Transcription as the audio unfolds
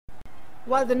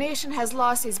While the nation has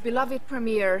lost its beloved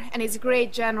premier and its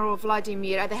great general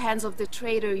Vladimir at the hands of the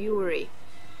traitor Yuri,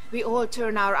 we all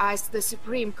turn our eyes to the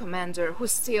Supreme Commander who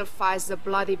still fights the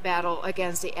bloody battle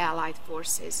against the Allied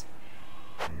forces.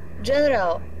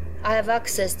 General, I have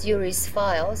accessed Yuri's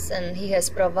files and he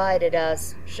has provided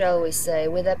us, shall we say,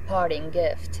 with a parting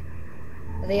gift.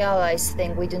 The Allies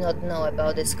think we do not know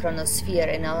about this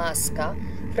chronosphere in Alaska,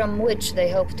 from which they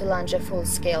hope to launch a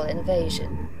full-scale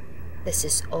invasion. This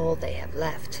is all they have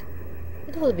left.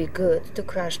 It will be good to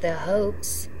crush their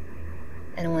hopes.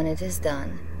 And when it is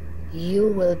done, you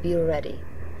will be ready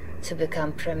to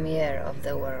become premier of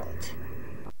the world.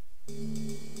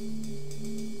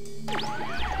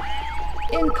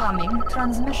 Incoming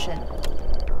transmission.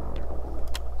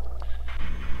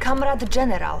 Comrade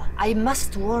General, I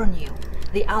must warn you.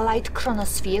 The Allied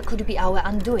chronosphere could be our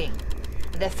undoing.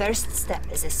 The first step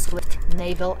is a swift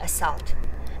naval assault.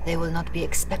 They will not be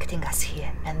expecting us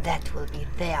here, and that will be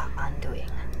their undoing.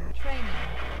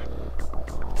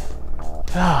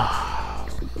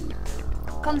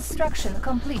 Construction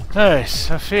complete. Hey,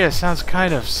 Sophia sounds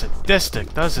kind of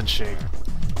sadistic, doesn't she?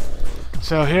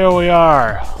 So here we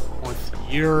are, with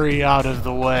Yuri out of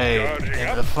the way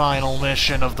in the final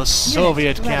mission of the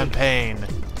Soviet campaign.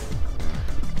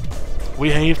 We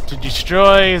have to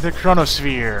destroy the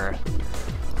chronosphere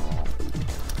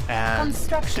and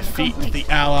defeat the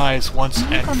Allies once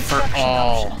and for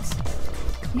all.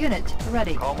 Unit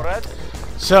ready.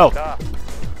 So,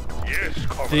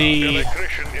 the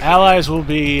Allies will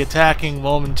be attacking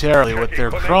momentarily with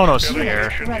their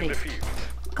chronosphere. Ready.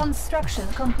 Construction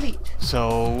complete.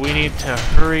 So we need to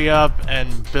hurry up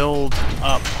and build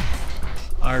up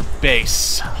our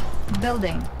base.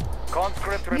 Building.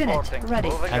 Unit ready.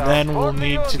 And then we'll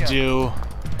need to do,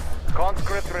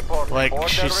 like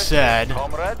she said,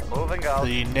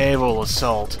 the naval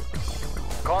assault.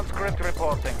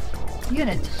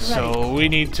 Unit ready. So we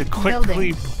need to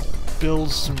quickly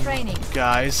build some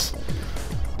guys,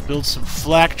 build some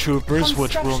flak troopers,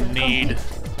 which we'll need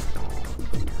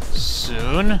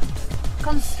soon.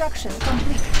 Construction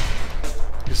complete.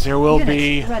 Because there will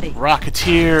be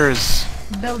rocketeers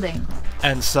Building.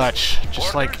 and such,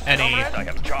 just like any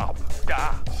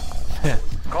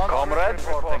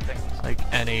like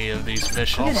any of these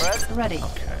missions. Unit ready.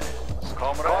 Okay.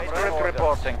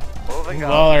 Move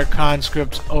all our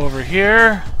conscripts over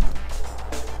here.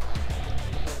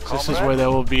 This is where they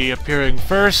will be appearing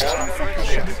first.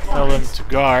 Tell them to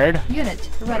guard. Unit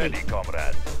ready.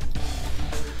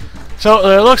 So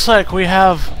it looks like we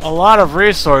have a lot of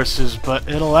resources, but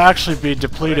it'll actually be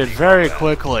depleted very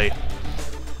quickly.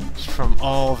 Just from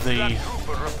all the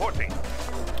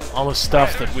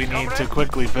stuff that we need to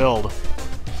quickly build.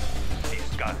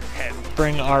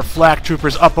 Bring our flak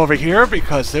troopers up over here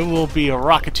because there will be a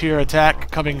rocketeer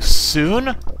attack coming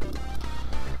soon.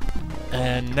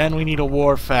 And then we need a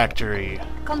war factory.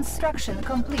 Construction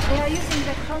complete. They are using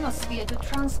the chronosphere to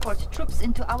transport troops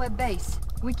into our base.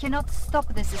 We cannot stop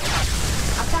this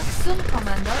attack. Attack soon,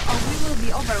 Commander, or we will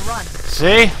be overrun.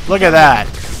 See? Look at that.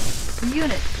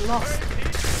 Unit lost.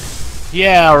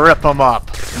 Yeah, rip them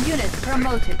up. Unit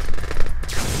promoted.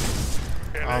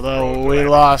 Although we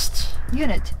lost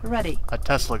Unit ready. a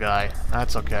Tesla guy.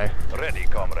 That's okay. Ready,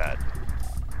 comrade.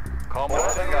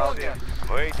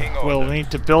 We'll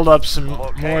need to build up some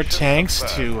more tanks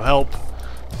to help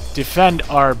defend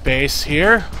our base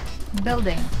here.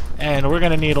 Building. And we're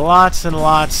gonna need lots and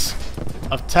lots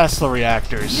of Tesla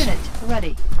reactors Unit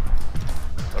ready.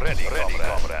 Ready,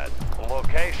 comrade.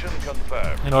 Location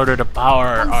confirmed. in order to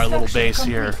power our little base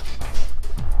here.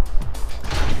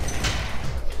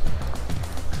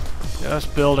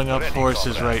 Just building up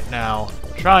forces right now.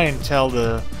 Try and tell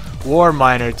the war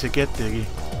miner to get the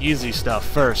easy stuff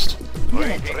first.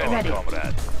 Unit ready.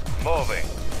 Comrade. Moving.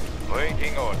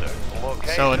 Waiting order.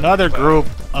 So another group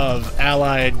of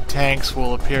allied tanks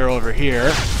will appear over here.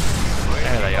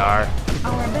 There they are.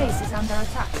 Our base is under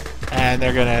attack. And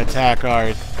they're gonna attack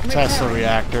our Tesla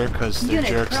reactor because they're Unit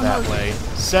jerks that promoted. way.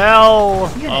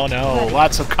 Sell! Unit Oh no, ready.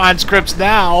 lots of conscripts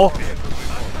now!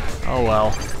 Oh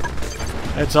well.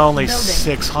 It's only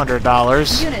Building.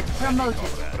 $600. Unit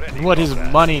promoted. What is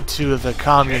money to the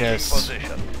communists?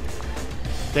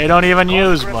 They don't even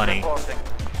use money.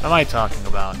 What am I talking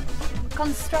about?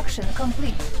 Construction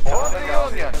complete.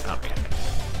 Okay.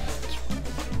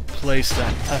 Place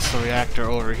that Tesla reactor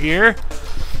over here.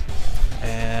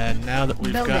 And now that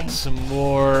we've Building. got some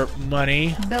more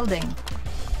money, Building.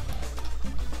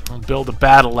 we'll build a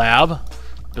battle lab.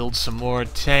 Build some more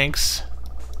tanks.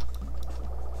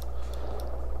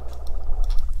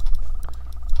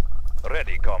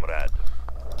 Ready, comrade.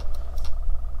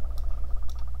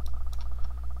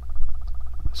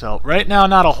 So, right now,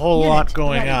 not a whole Unit lot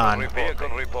going ready. on. Vehicle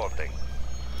reporting.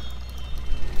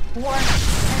 Warning.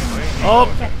 Enemy Oh.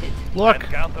 detected. Look!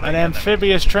 Encountering An enemy.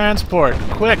 amphibious transport!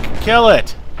 Quick, kill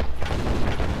it!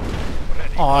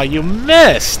 Aw, you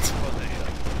missed!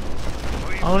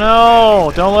 Oh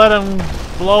no! Don't let him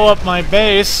blow up my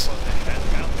base!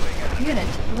 Unit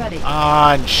ready.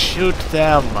 And shoot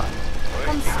them!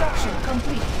 Construction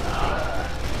complete.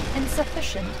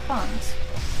 Insufficient funds.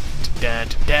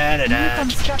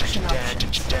 construction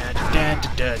options.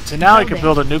 So now I can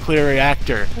build a nuclear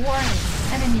reactor. Warning.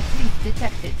 Enemy fleet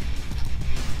detected.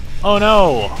 Oh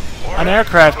no! An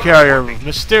aircraft carrier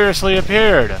mysteriously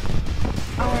appeared!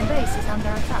 Our base is under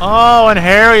attack. Oh, and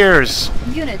Harriers!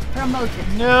 Unit promoted.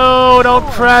 No, don't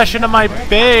crash into my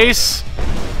base!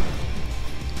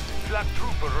 Black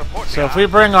trooper reporting. So if we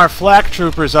bring our flak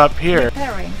troopers up here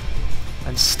Repairing.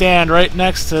 and stand right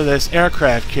next to this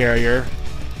aircraft carrier,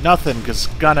 nothing is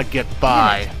gonna get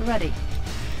by. Unit ready.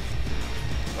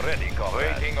 Ready,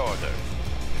 comrade. Waiting order.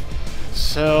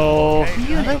 So...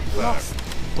 Unit lost.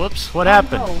 Whoops, what On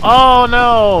happened? hold. Oh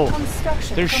no!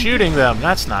 Construction They're complete. shooting them,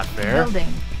 that's not fair.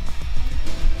 Building.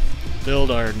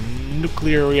 Build our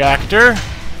nuclear reactor.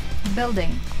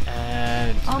 Building.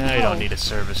 And On now you don't hold. need a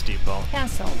service depot.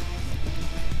 Cancelled.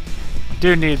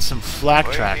 Do need some flak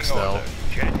Waiting tracks though. order.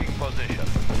 Changing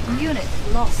position. Unit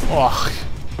lost. Oh,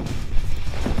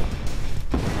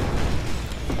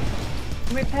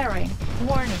 Repairing.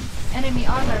 Warning. Enemy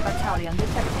armor battalion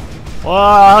detected. well,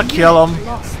 I'll kill Unit them.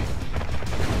 Lost.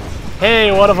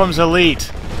 Hey, one of them's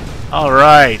elite.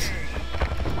 Alright.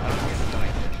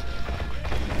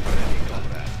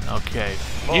 Okay.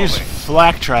 Use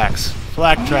flak tracks.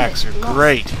 Flak tracks are lost.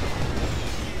 great.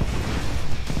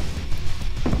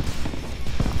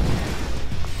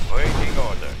 Waiting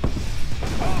order.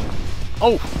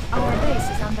 Oh, Our base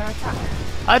is under attack.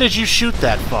 how did you shoot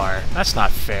that far? That's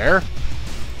not fair.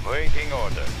 Waiting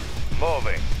order.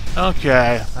 Moving.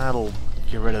 Okay, that'll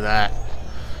get rid of that.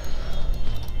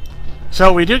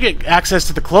 So we do get access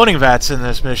to the cloning vats in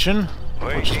this mission,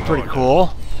 which is Waiting pretty order.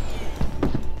 cool.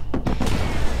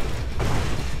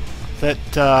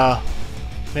 That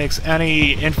makes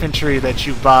any infantry that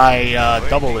you buy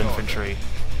double Waiting infantry.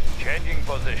 Changing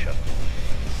position.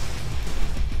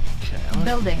 Okay, let's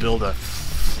Building. build a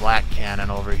flak cannon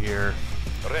over here.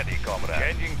 Ready, comrade.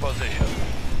 Changing position.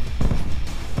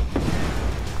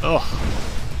 Oh,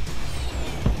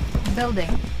 Building.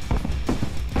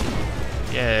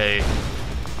 yay.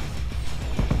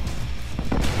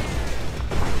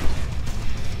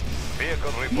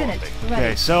 Vehicle Unit reporting. ready.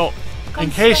 Okay, so in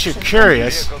case you're Construction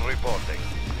curious, Vehicle reporting.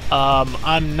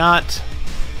 I'm not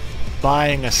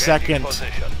buying a Changing second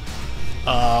position.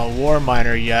 war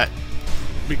miner yet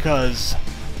because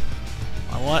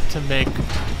I want to make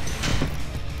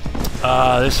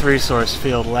this resource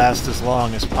field last as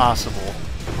long as possible.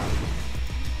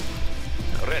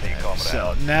 Ready, comrade.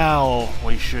 So now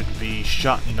we should be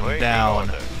shutting them Waiting down.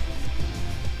 order.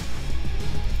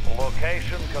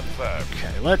 Location confirmed.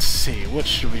 Okay, let's see. What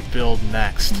should we build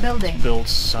next? Building. Build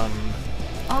some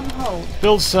On hold.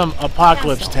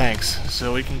 apocalypse Cancel. tanks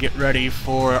so we can get ready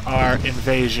for our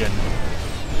invasion.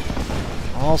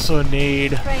 Also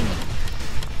need Training.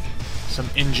 some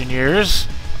engineers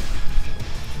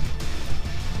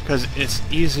because it's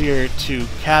easier to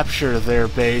capture their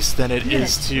base than it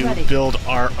is Unit to ready. build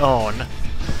our own.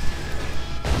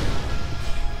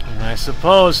 And I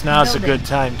suppose now's a Building. good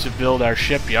time to build our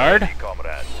shipyard. Ready,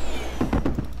 comrade.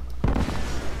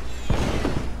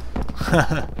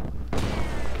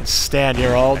 Can stand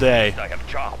here all day. I have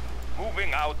job.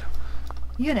 Moving out.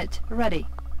 Unit ready.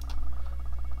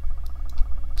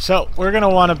 So we're gonna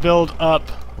want to build up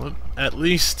at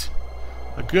least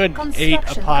a good 8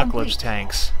 Construction apocalypse complete.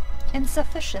 tanks.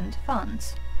 Insufficient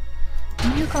funds.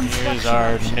 New construction Here's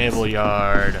our options. naval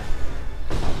yard.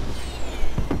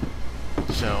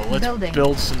 So let's Building.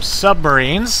 build some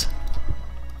submarines.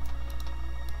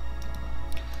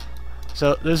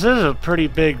 So this is a pretty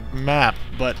big map,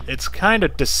 but it's kind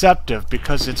of deceptive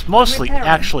because it's mostly Repairing.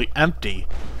 actually empty.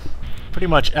 Pretty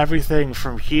much everything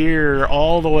from here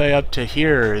all the way up to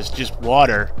here is just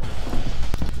water.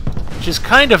 Which is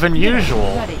kind of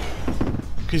unusual, Ready.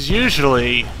 because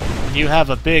usually when you have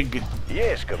a big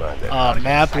Yes, commander.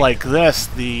 map like this,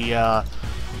 they'll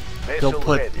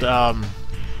put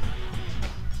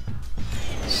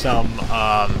some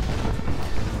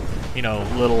you know,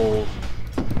 little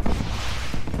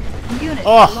Unit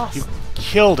oh, lost. you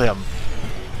killed him.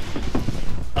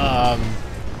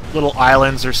 Little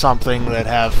islands or something that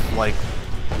have like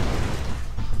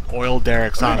oil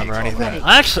derricks on them or anything. Ready.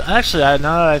 Actually, now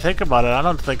that I think about it, I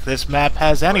don't think this map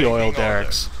has any oil Waiting order.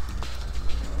 derricks.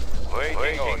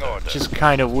 Waiting order. which is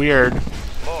kind of weird,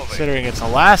 considering it's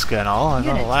Alaska and all. I thought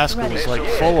Unit Alaska was ready. like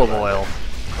full of oil.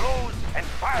 Cruise and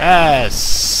fire. Yes,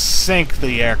 sink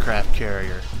the aircraft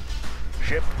carrier.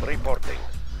 Ship reporting.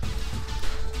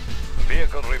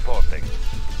 Vehicle reporting.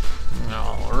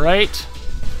 Alright.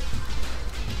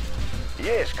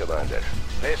 Yes, Commander.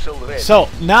 Vessel ready. So,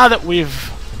 now that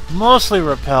we've mostly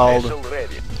repelled Vessel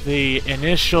ready. the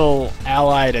initial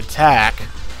Allied attack,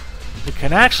 we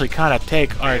can actually kind of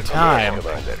take our Vehicle time, ready,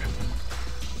 Commander.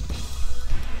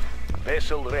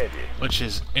 Vessel ready. which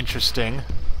is interesting,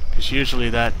 because usually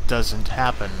that doesn't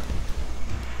happen.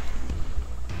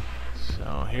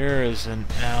 So here is an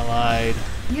Allied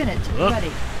Unit Oop.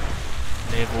 ready.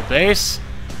 naval base.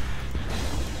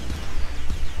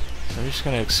 So I'm just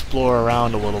going to explore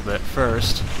around a little bit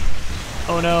first.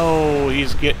 Oh no,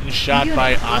 he's getting shot Unit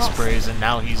by lost. ospreys and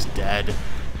now he's dead.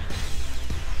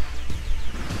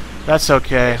 That's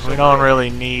okay, we don't really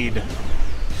need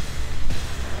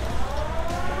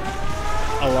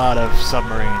a lot of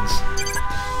submarines.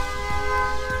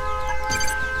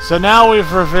 So now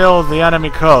we've revealed the enemy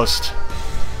coast,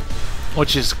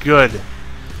 which is good,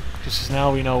 because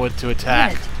now we know what to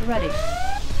attack. Unit ready.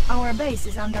 Our base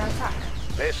is under attack.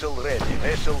 Vessel ready.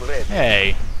 Vessel ready.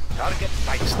 Hey, Target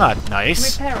sighted. it's not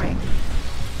nice. Repairing.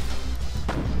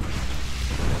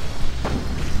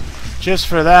 Just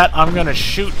for that, I'm gonna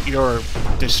shoot your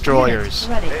destroyers.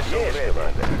 Unit ready. Vessel ready.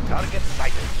 Commander. Target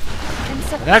sighted.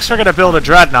 Insufficient. Next we're gonna build a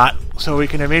dreadnought, so we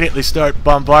can immediately start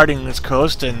bombarding this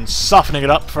coast and softening it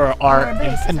up for our Our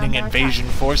base is impending under invasion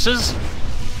forces.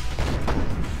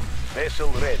 Vessel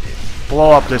ready.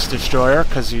 Blow up this destroyer,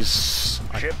 because he's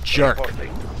a Ship jerk.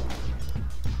 reporting.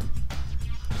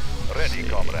 Ready,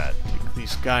 comrade. Take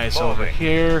these guys over Moving.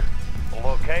 here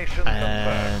Location confirmed.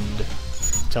 and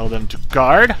tell them to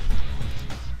guard.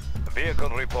 Vehicle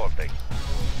reporting.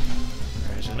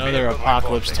 There's another Vehicle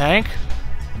Apocalypse reporting. tank.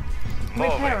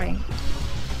 Repairing.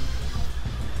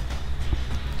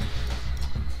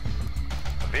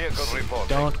 Vehicle reporting.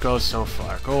 Don't go so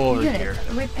far. Go over Unit here.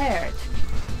 repaired.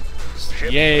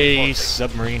 Ship Yay, reporting.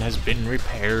 submarine has been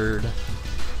repaired.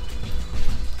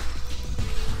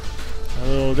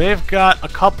 Oh, they've got a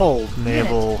couple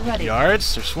naval ready.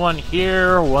 yards. There's one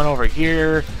here, one over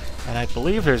here, and I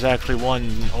believe there's actually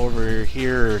one over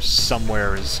here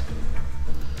somewheres.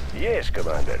 Yes,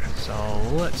 Commander. So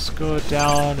let's go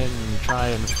down and try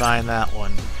and find that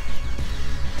one.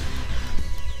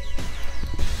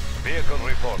 Vehicle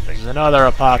reporting. There's another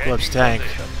Apocalypse Changing tank.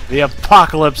 position. The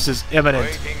apocalypse is imminent.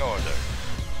 Waiting order.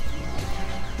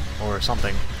 Or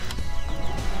something.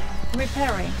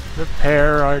 Repairing.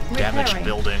 Repair our damaged Repairing.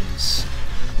 buildings.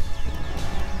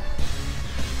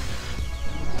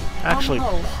 Actually,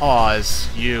 hold. pause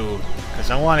you, because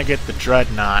I want to get the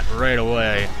dreadnought right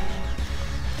away.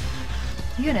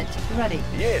 Unit ready.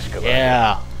 Yes, Commander.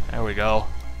 Yeah, there we go.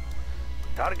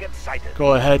 Target sighted.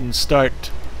 Go ahead and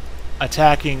start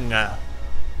attacking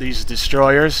these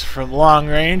destroyers from long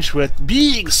range with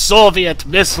big Soviet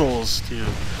missiles, to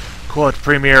quote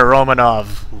Premier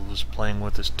Romanov, who was playing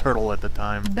with his turtle at the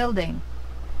time. Building.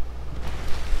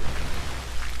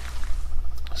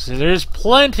 So there's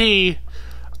plenty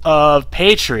of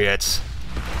Patriots,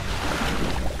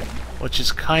 which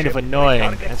is kind of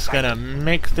annoying. It's gonna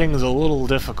make things a little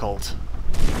difficult.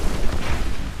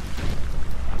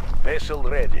 Vessel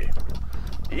ready.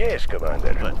 Yes,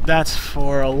 Commander. But that's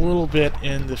for a little bit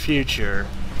in the future.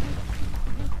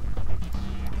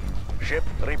 Ship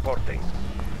reporting.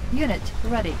 Unit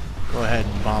ready. Go ahead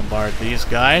and bombard these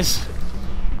guys.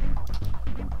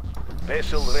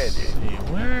 Vessel ready. See,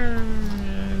 where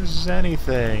is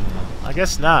anything? I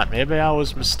guess not. Maybe I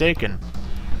was mistaken.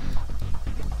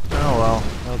 Oh well,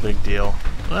 no big deal.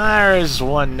 There is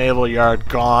one naval yard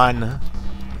gone.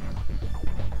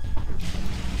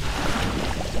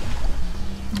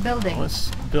 Building.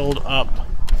 Let's build up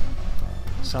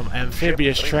some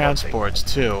amphibious Ship transports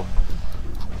too.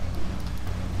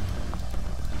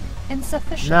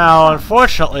 Insufficient. Now, funds.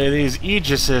 unfortunately, these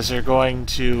Aegises are going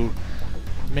to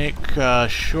make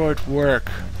short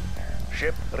work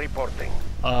Ship reporting.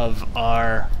 of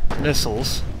our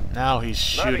missiles. Now he's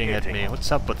shooting at me. Navigating.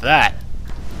 What's up with that?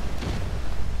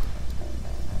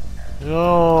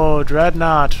 Oh,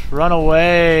 Dreadnought, run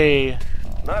away!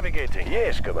 Navigating.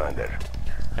 Yes, Commander.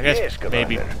 I guess Yes,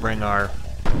 maybe Commander. bring our...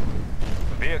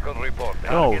 Vehicle report.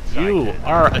 Oh, Target you sighted.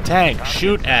 are a tank.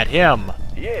 Shoot at him.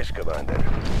 Yes, Commander.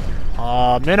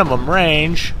 Minimum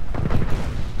range.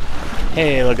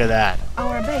 Hey, look at that.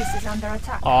 Our base is under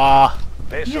attack.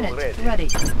 Vessel Unit ready. ready.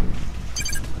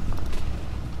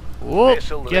 Whoop,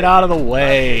 Vessel get ready. out of the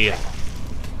way.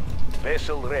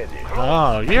 Vessel ready.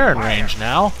 Oh, you're in range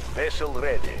now. Vessel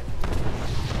ready.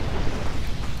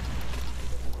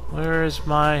 Where is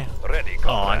my... Ready, Oh,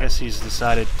 I comrade. guess he's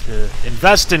decided to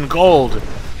invest in gold.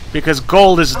 Because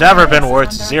gold has never been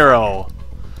worth 0.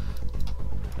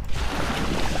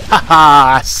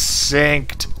 Haha,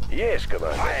 sinked. Yes,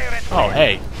 Commander. Oh,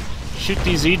 hey. Shoot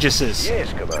these Aegises.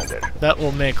 Yes, Commander. That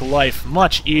will make life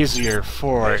much easier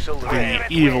for Vessel the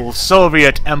ready. evil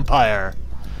Soviet Empire.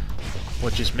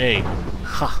 Which is me.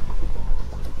 Ha.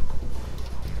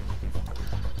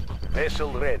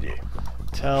 Vessel ready.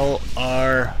 Tell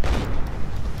our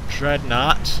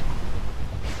dreadnought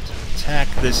to attack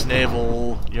this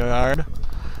naval yard.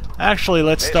 Actually,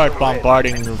 let's start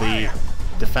bombarding the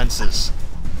defenses.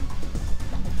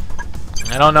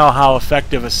 I don't know how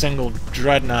effective a single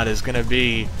dreadnought is going to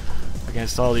be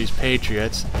against all these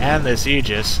patriots and this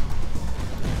Aegis.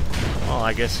 Well,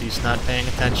 I guess he's not paying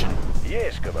attention.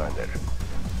 Yes, Commander.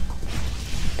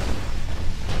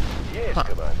 Yes, Huh.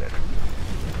 Commander.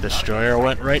 Destroyer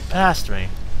went right past me.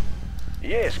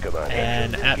 Yes, Commander. And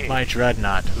Engines at engaged. my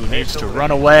dreadnought, who needs to run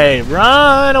away.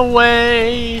 Run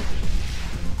away!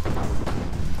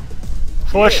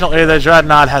 Fortunately, the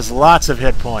dreadnought has lots of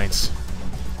hit points.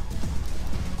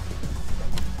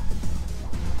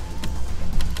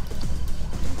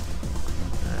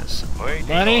 There's some Waiting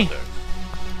money. order.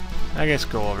 I guess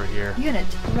go over here. Unit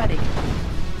ready.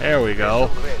 There we go.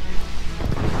 Vessel ready.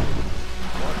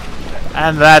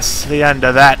 And that's the end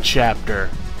of that chapter.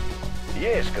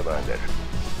 Yes, Commander.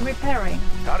 Repairing.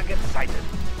 Target sighted.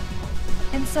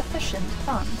 Insufficient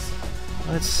funds.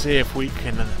 Let's see if we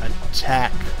can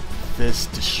attack this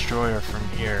destroyer from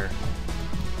here.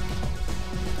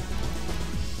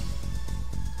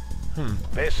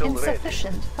 Vessel ready.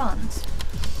 Insufficient funds.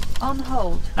 On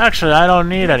hold. Actually, I don't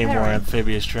need any more Repairing.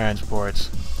 amphibious transports.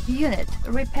 Unit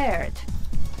repaired.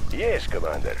 Yes,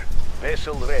 Commander.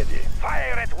 Vessel ready.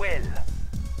 Fire at will.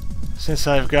 Since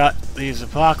I've got these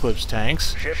apocalypse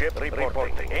tanks, Ship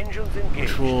reporting. Engines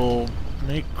engaged. which will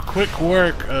make quick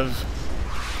work of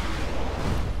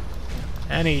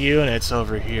any units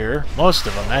over here. Most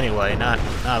of them, anyway. Not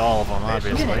all of them,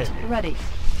 obviously. Unit ready.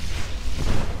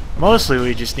 Mostly,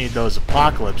 we just need those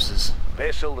apocalypses.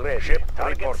 Vessel ready. Ship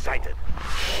target sighted.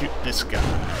 Shoot this guy.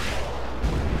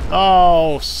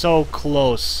 Oh, so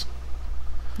close.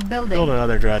 Build Building.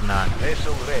 another dreadnought.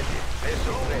 Vessel ready.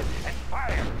 Vessel ready. And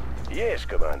fire. Yes,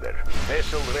 Commander.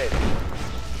 Vessel ready.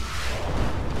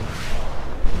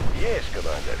 Yes,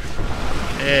 Commander.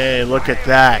 Hey, look at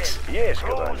that. Yes,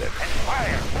 Commander. And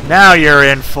fire. Now you're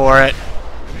in for it.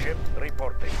 Ship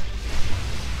reporting.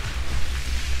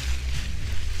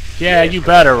 Yeah, you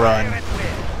better run. Fire at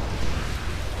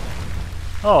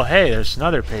will. Oh, hey, there's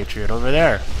another Patriot over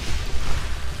there.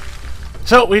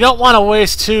 So, we don't want to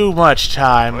waste too much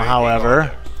time,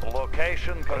 however,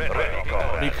 Location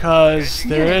ready. because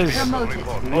there Unit is promoted.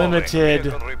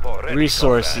 limited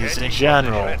resources in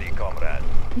general. Ready, comrade.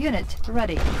 Unit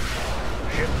ready.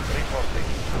 Ship reporting.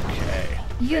 Okay.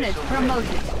 Unit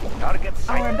promoted. Target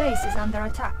Our sighted. base is under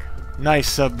attack. Nice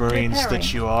submarines that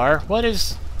Repairing. you are. What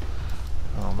is...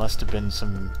 Oh, must have been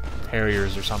some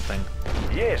Harriers or something.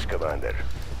 Yes, Commander.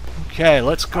 Okay,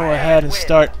 let's go ahead and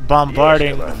start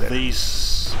bombarding Yes, Commander.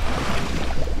 these...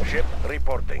 Ship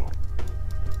reporting.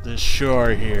 the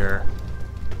shore here.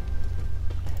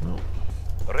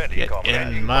 Ready, Get comrade.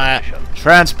 in my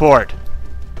transport.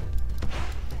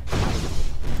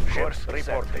 Ship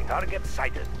reporting. Target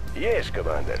sighted. Yes,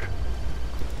 Commander.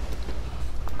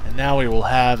 And now we will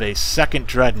have a second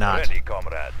dreadnought, Ready,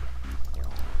 comrade.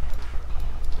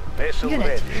 Vessel Unit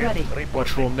ready. ready. Ship reporting.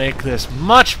 which will make this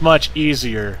much, much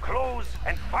easier. Close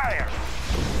and fire.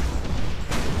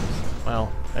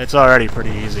 Well, it's already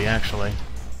pretty easy, actually.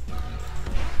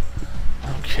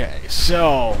 Okay,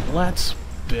 so let's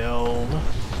build.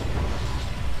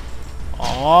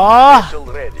 Aww, Vessel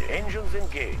ready. Engines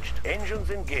engaged. Engines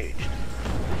engaged.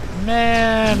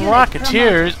 man, Unit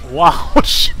Rocketeers! Wow,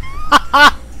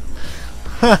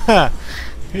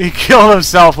 he killed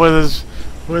himself with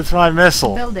my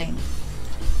missile. Building.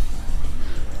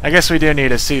 I guess we do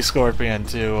need a Sea Scorpion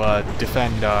to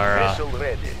defend our Vessel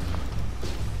ready.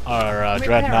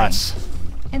 dreadnoughts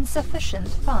Insufficient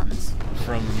funds.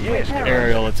 from Yes,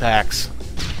 aerial attacks.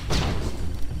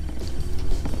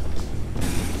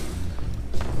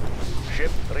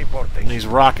 Ship reporting. These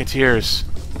Rocketeers.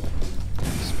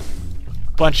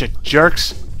 Bunch of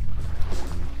jerks.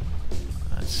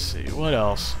 Let's see, what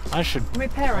else? I should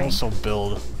Repairing. also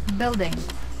build Building.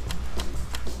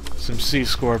 some Sea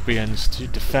Scorpions to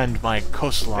defend my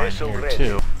coastline Vessel here, ready.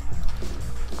 too.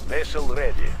 Vessel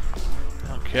ready.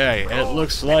 Okay, it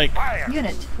looks like Fire.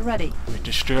 Unit ready. we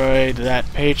destroyed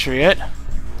that Patriot.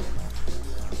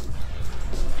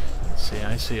 Let's see,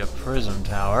 I see a prism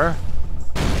tower.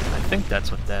 I think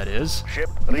that's what that is. Ship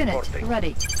Unit reporting.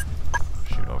 ready.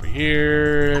 Shoot over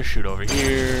here, shoot over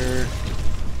here.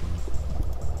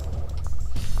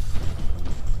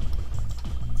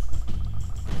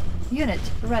 Unit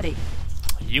ready.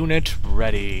 Unit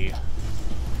ready.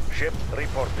 Ship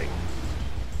reporting.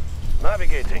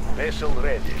 Navigating. Vessel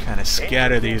ready. Kind of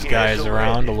scatter these guys Vessel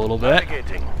around ready. a little bit.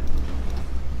 Navigating.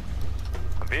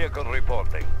 Vehicle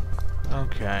reporting.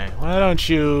 Okay, why don't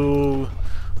you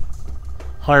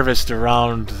harvest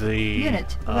around the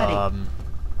Unit ready.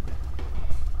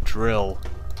 drill?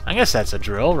 I guess that's a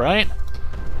drill, right?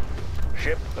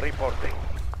 Ship reporting.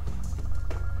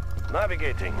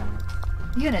 Navigating.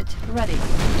 Unit ready.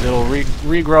 It'll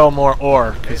regrow more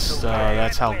ore, because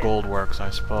that's how gold works, I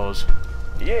suppose.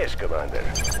 Yes, Commander.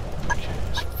 Okay,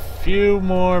 there's a few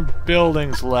more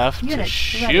buildings left to Unit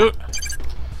shoot.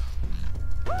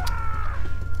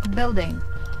 Building.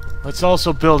 Let's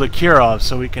also build a Kirov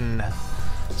so we can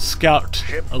scout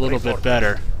a little bit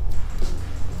better.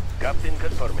 Captain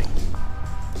confirming.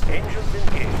 Engines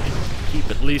engaged. Keep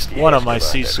at least one of my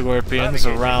sea scorpions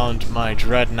around my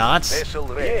dreadnoughts. Vessel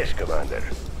ready. Yes, Commander.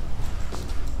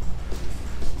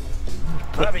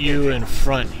 Put you in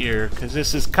front here, because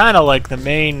this is kind of like the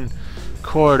main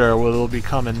corridor where they'll be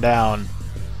coming down.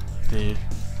 The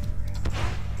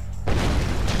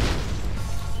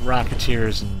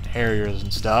Rocketeers and Harriers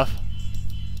and stuff.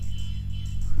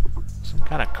 Some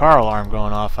kind of car alarm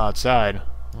going off outside.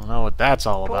 I don't know what that's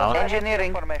all about.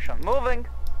 Engineering formation. Moving.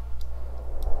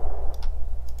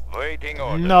 Waiting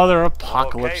order. Another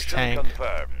Apocalypse Location tank.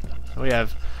 confirmed. We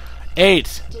have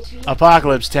 8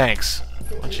 Apocalypse tanks,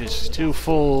 which is 4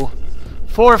 full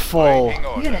Waiting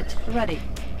order. Unit ready.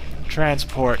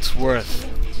 transports worth.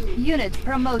 Unit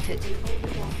promoted.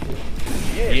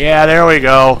 Yeah, there we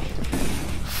go.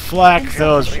 Flack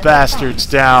those bastards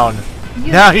down.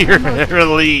 Unit Now you're promoted.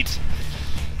 elite.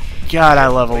 God, I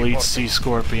love elite sea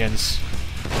scorpions.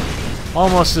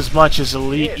 Almost as much as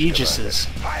elite Aegises.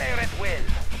 Fire at will.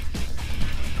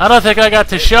 I don't think I got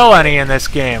to show any in this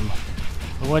game.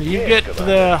 When you get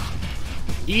the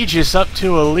Aegis up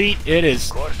to elite, it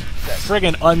is Course set.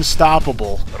 friggin'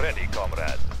 unstoppable. Ready,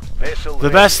 comrade. Vessel The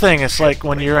ready. best thing is like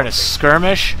when you're in a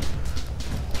skirmish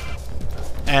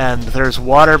and there's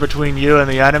water between you and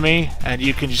the enemy, and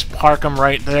you can just park them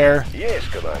right there Yes,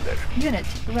 Commander. Unit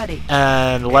ready.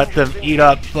 and let them eat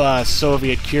up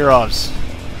Soviet Kirovs.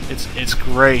 It's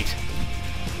great.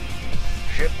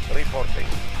 Ship reporting.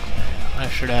 I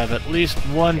should have at least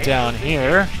one down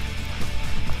here.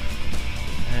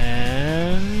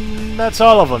 And that's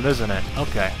all of them, isn't it?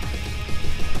 Okay.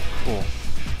 Cool.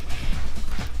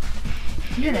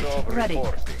 Unit ready.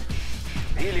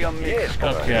 Helium mix. Yes,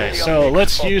 Commander. Okay, so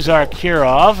let's use our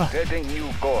Kirov. Setting new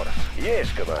course.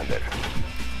 Yes, Commander.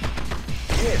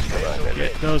 Yes, Commander.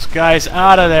 Get those guys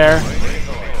out of there.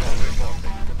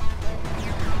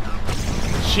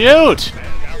 Shoot!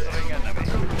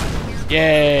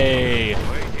 Yay!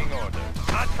 Waiting order.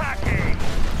 Attacking.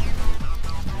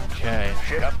 Okay.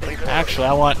 Ship reporting. Actually,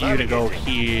 I want you to go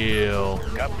heal.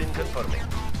 Captain confirming.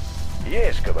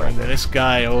 Yes, Bring Commander. this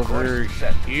guy over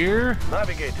here.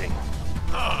 Navigating.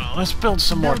 Let's build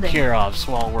some more Building. Kirovs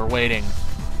while we're waiting.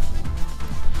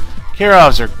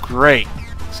 Kirovs are great,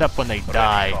 except when they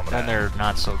die. Then they're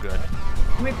not so good.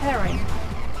 Repairing.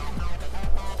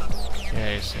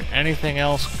 Okay, is there anything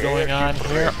else going on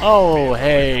here? Oh,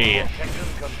 hey! Protection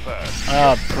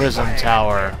confirmed. Prism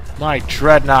Tower. My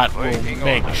Dreadnought will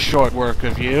make short work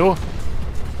of you.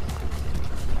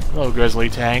 Hello, Grizzly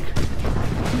Tank.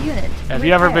 Unit. Have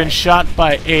you ever been repaired. shot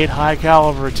by 8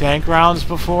 high-caliber tank rounds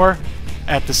before?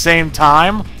 At the same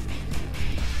time?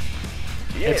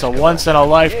 Yes, It's a Commander.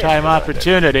 once-in-a-lifetime Yes, Commander.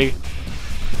 opportunity.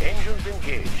 Engines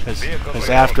engaged. Vehicle Because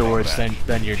ready, afterwards, comrade.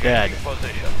 then you're dead. Changing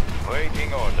position.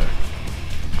 Waiting order.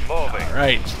 Moving.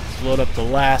 Alright, let's load up the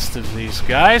last of these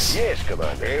guys. Yes,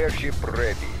 Commander. Airship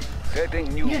ready.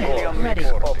 Setting new Unit course. ready.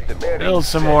 Of the bearing Build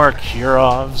some set. more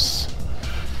Kirovs.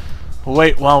 We'll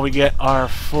wait while we get our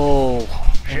full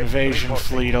invasion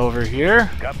fleet over here.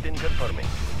 Captain confirming.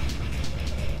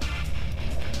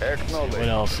 Acknowledge. What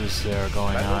else is there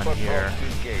going on Maneuver here?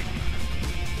 force engaged.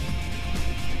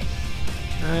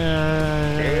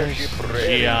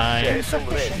 GI, Vessel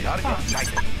ready. Target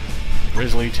sighted.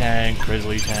 Grizzly Tank,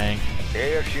 Grizzly Tank.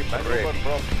 Airship ready.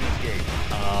 Force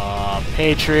engaged.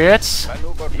 Patriots.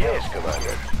 Maneuver Yes, force.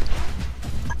 Commander.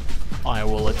 I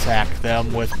will attack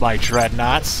them with my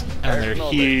dreadnoughts and their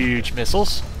huge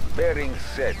missiles. Bearing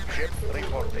set. Ship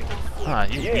reporting. Huh,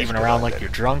 you're Yes, even around like Commander. you're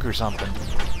drunk or something.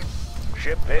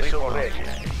 Ship vessel ready.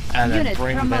 And then Unit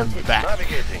bring them promoted. back.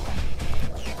 Navigating.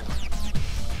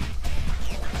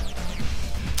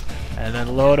 And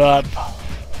then load up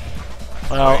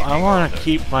Well, I want to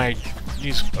keep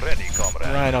these Ready,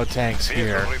 comrade. Rhino tanks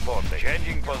here. Vehicle reporting.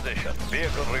 Changing position.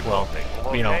 Vehicle Well,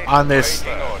 reporting. you know, on this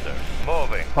Waiting order.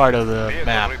 Moving. part of the Vehicle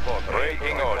map. reporting.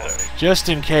 Waiting order. Just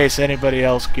in case anybody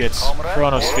else gets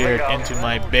chronosphered into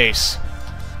my base.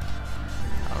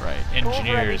 Alright,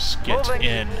 engineers, get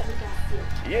in.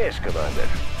 Yes, Commander.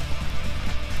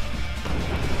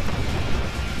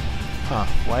 Huh,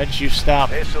 why did you stop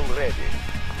Vessel ready.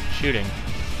 shooting?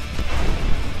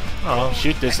 Oh,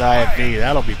 shoot this IFV,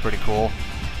 that'll be pretty cool.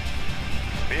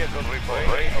 Vehicle reporting.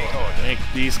 Waiting order. Make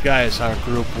these guys our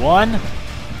group 1.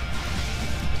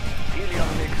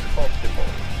 Helium mix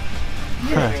optimal.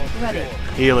 Unit ready.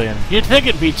 Helium. You'd think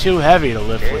it'd be too heavy to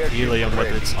lift with helium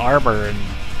with its armor and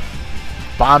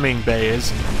bombing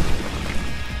bays and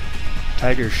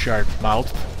tiger shark mouth.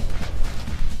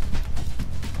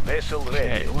 Vessel Okay,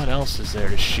 ready. what else is there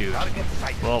to shoot? Target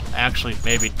sighted. Well, actually,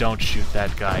 maybe don't shoot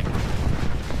that guy.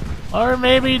 Or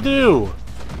maybe do.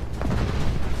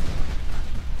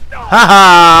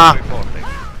 Haha! Reporting.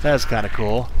 That's kind of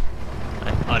cool.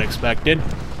 Unexpected.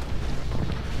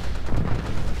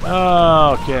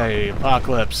 Okay,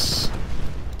 Apocalypse.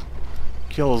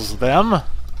 Kills them.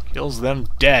 Kills them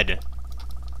dead.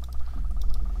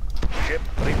 Ship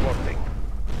reporting.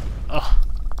 Ugh.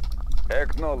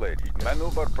 Acknowledged.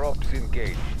 Maneuver props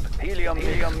engaged. Helium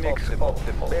mix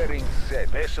optimal. Bearing set.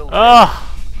 Vessel Ugh!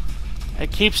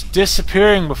 It keeps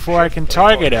disappearing before I can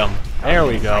target him. There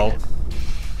we go.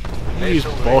 Use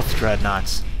both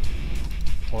dreadnoughts.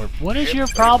 Or what is your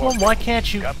problem? Why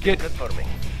can't you Captain get confirming.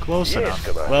 close Yes, enough?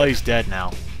 Commander. Well, he's dead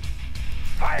now.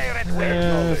 Fire at will.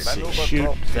 Let's see, Maneuver shoot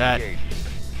props that engaged.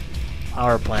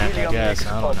 power plant, I Helium guess.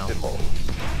 mix I don't know. optimal.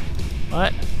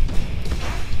 What?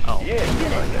 Oh. Yes,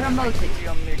 Unit Commander. promoted.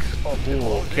 Helium mix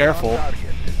optimal. Ooh, careful. On target.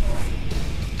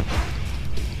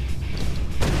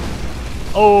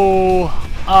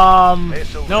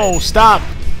 No, stop!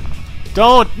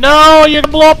 Don't! No! You're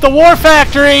gonna blow up the war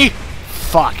factory!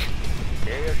 Fuck.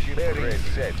 Airship bearing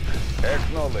set.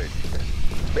 Acknowledged.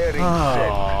 Bearing set.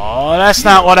 Oh, that's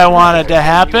not what I wanted to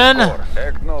happen.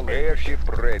 Acknowledged. Airship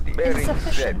ready. Bearing set.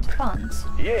 Insufficient funds.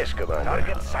 Yes, Commander.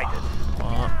 Target sighted.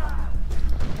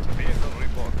 Vehicle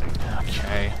reporting.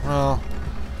 Okay, well...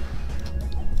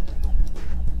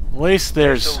 At least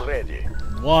there's Vessel ready.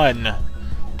 one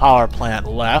power plant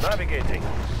left. Navigating.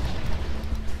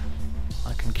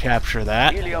 I can capture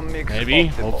that. Helium mix Maybe, optimal.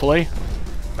 hopefully.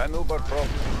 Maneuver props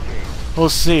engaged. We'll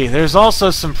see. There's also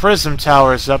some prism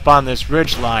towers up on this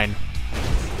ridge line.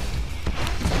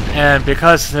 And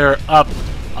because they're up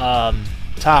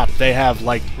top, they have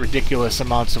like ridiculous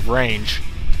amounts of range.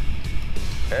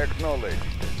 Acknowledged.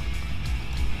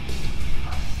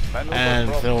 Maneuver And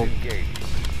props they'll engaged.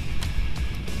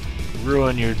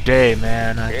 ruin your day,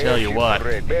 man. I tell you Airship what.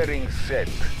 ready. Bearing set.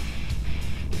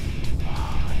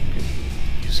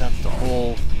 Use up the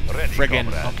whole Ready,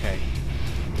 friggin'... comrade. Okay.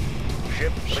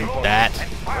 Ship Shoot reporting. that.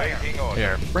 Waiting order.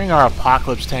 Here, bring our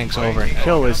apocalypse tanks over and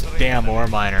kill this damn ore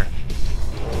miner.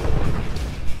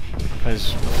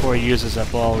 Because before he uses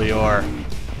up all the ore.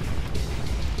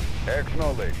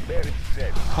 Acknowledged. Bearing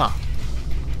set. Huh.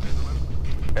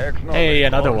 Acknowledged. Hey,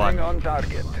 another Holding one. on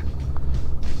target.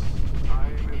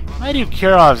 Why do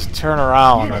Kirovs turn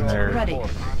around when Unit ready.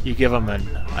 you give them an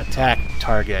attack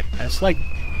target? It's like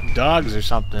dogs or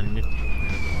something.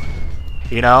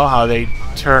 You know how they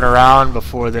turn around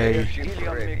before they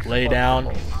Helium mix lay down?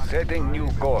 optimal. Setting new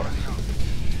course.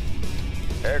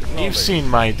 You've Acknowledged. seen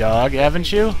my dog,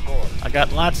 haven't you? Course. I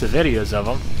got lots of videos of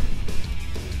him.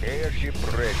 Airship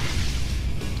ready.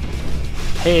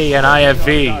 Hey, an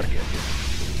IFV. Target.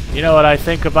 You know what I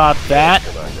think about that?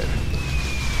 Commander.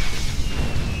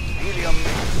 Helium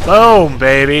mix. Boom,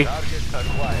 baby. Target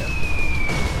acquired.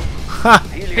 Ha!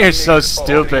 Helium You're so mix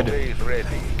stupid. base ready.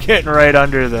 Getting right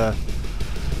under the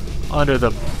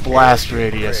blast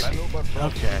radius. Maneuver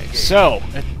props Okay, engaged. so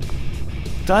it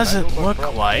doesn't Maneuver look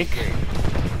props like. engaged.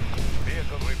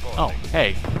 Vehicle reporting. Oh,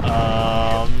 hey.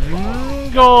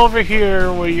 Go over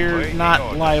here where you're Waiting not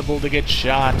order. liable to get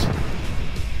shot.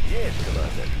 Yes,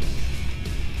 Commander.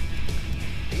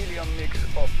 Helium mix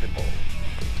optimal.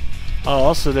 Oh,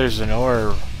 also there's an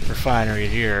ore refinery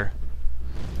here.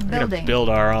 We're gonna Building. build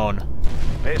our own.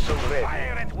 Vessel ready.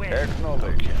 Fire at will.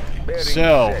 Acknowledged. Bearing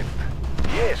So, set.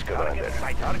 Yes, Commander.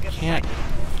 Target can't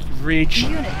reach.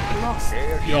 Unit lost.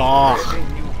 Airship Yaw.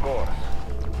 setting new course.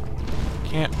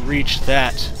 Can't reach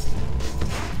that.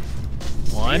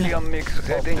 One. Helium mix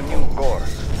setting new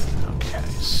course. Okay,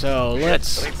 so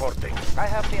let's reporting.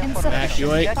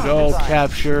 evacuate. Go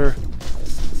capture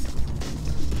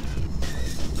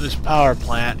this power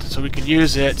plant so we can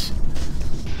use it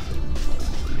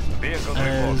Vehicle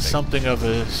And reporting. something of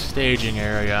a staging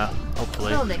area,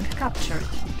 hopefully. Building captured.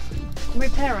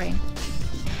 Repairing.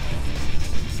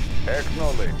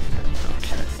 Acknowledged.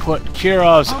 Put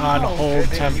Kirov's On on hold. hold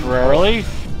temporarily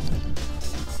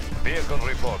Vehicle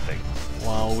reporting.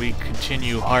 while we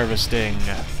continue harvesting.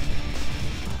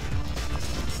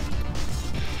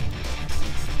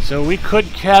 So we could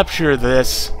capture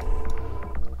this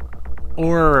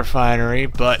ore refinery,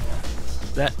 but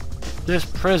this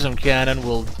prism cannon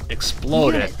will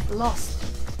explode Unit it. lost.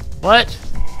 What?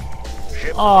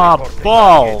 Ship Aw, reporting.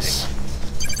 balls!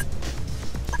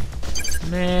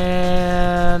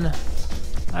 Man,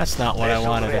 that's not what I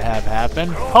wanted to have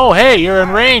happen. Oh, hey, you're in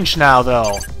range now,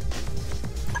 though.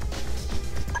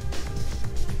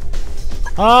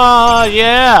 Ah,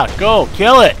 yeah, go,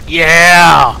 kill it,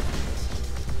 yeah!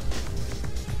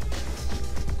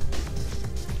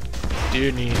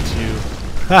 Do need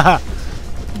to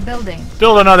Building.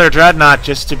 build another dreadnought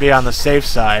just to be on the safe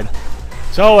side.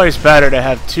 It's always better to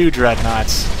have 2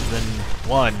 dreadnoughts than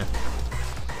 1.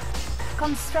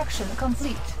 Construction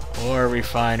complete. Or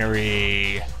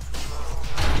refinery.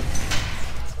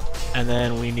 And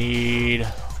then we need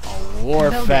a war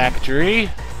Building. factory.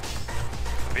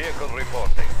 Vehicle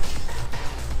reporting.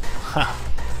 Ha.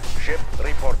 Ship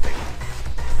reporting.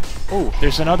 Oh,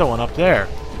 there's another one up there.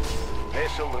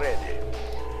 Vessel ready.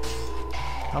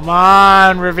 Come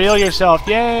on, reveal yourself.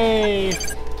 Yay!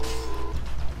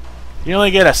 You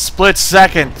only get a split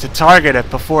second to target it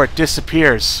before it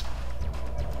disappears.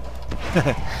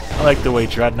 I like the way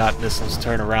dreadnought missiles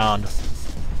turn around.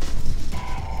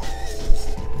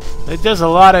 It does a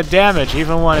lot of damage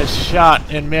even when it's shot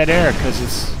in midair because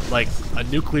it's like a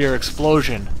nuclear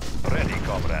explosion. Ready,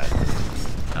 comrade.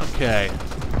 Okay.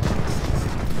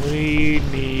 We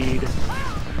need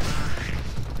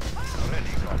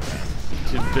Ready, comrade.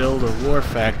 to build a war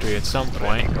factory at some Ready,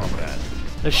 point. comrade.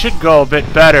 This should go a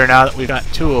bit better now that we've got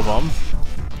 2 of them.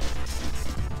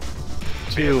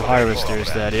 2 harvesters,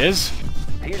 that is.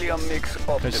 Helium mix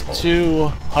Because optimal. 2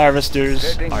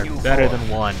 harvesters are better than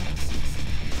 1.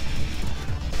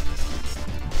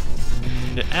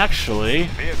 And actually,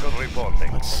 Vehicle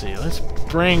reporting. let's see, let's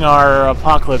bring our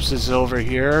apocalypses over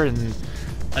here and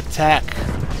attack.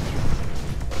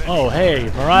 Oh, hey,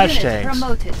 Mirage Unit tanks.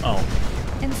 promoted. Oh,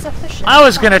 Insufficient. I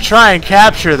was gonna funds. try and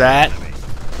capture that.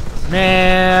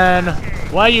 Man,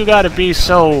 why you gotta be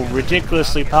so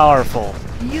ridiculously powerful?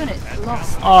 Unit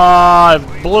lost. I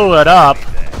blew it up.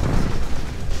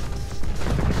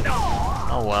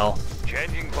 Oh well.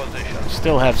 Changing position.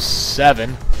 Still have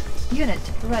 7. Unit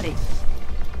ready.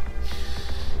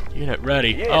 Unit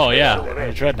ready. Yes, Oh yeah, ready.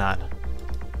 and a dreadnought.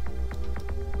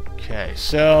 Okay,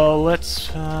 so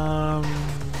let's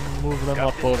move them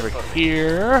up over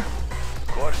here.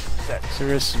 Course set. So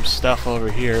there is some stuff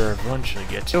over here everyone should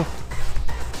get to.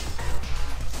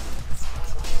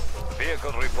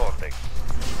 Vehicle reporting.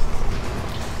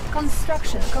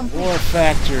 Construction complete. War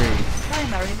factory.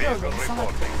 Primary Vehicle building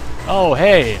selected. reporting. Oh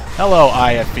hey, hello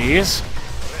IFBs.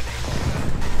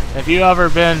 Have you ever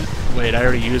been... Wait, I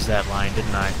already used that line,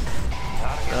 didn't I?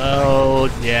 Oh,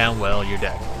 yeah, well, you're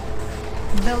dead.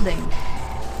 Building.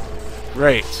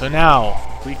 Great, so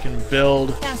now we can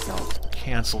build... Cancelled.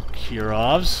 Cancel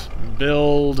Kirovs.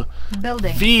 Build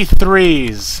Building.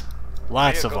 V3s.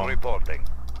 Lots of Vehicle them. reporting.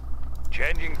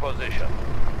 Changing position.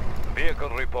 Vehicle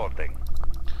reporting.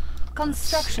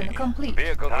 Construction complete.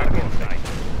 Vehicle reporting.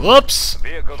 Whoops!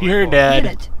 Vehicle You're report. dead.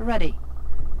 Unit ready.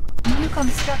 New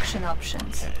construction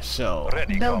options. Okay, so...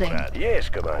 Ready, Building. comrade. Yes,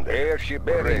 Commander. Airship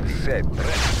bearing set. Ready,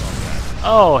 comrade.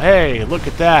 Oh, hey, look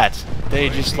at that. They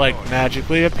just, like,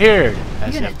 magically appeared.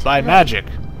 As Unit if by ready. magic.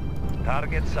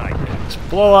 Target sighted. Let's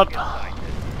blow up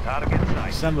Target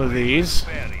sighted. some of these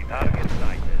Very target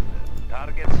sighted.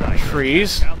 Target sighted.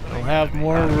 trees. We'll have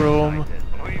more room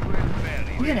We will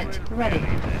very. Unit ready.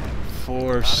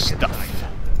 for stuff.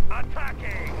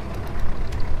 Attacking.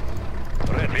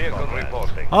 Ready, vehicle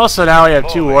reporting. Also, now we have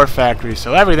 2 war factories,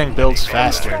 so everything builds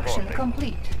faster. Construction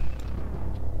complete.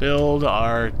 Build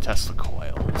our Tesla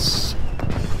coils.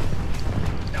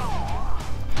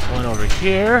 One over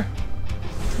here.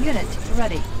 Unit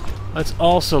ready. Let's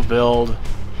also build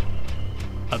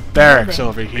a barracks Building.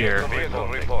 over here. Vehicle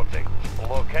reporting.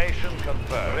 Location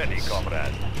confirmed. Ready,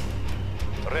 comrade.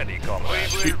 Ready, comrade.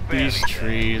 Shoot these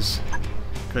trees,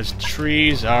 because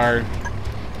trees are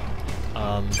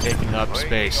taking up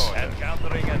space.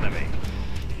 Encountering enemy.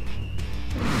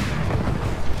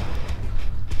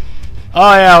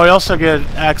 Oh yeah, we also get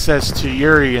access to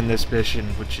Yuri in this mission,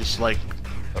 which is like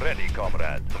Ready,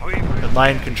 comrade. We the will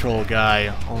mind control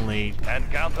guy, only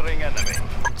encountering enemy.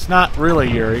 it's not really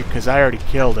Yuri, because I already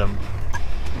killed him.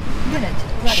 Unit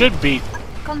ready. Should be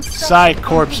Psi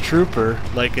Corps Trooper,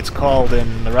 like it's called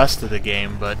in the rest of the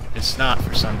game, but it's not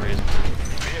for some reason.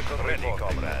 Vehicle ready,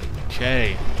 comrade.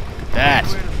 Okay, look at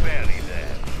We're that. barely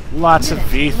there. Lots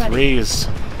of Unit ready. V3s.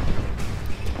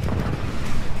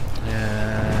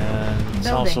 And let's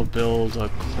Building. also build a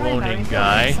Primary cloning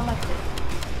guy. building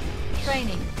selected.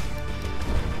 Training.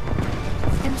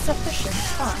 Insufficient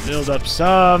funds. Build up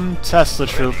some Tesla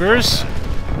troopers.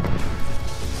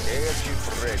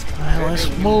 Airship ready. Well, let's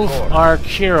Setting move new course. our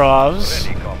Kirovs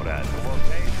Ready, comrade.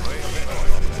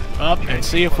 up and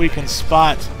see if we can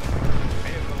spot.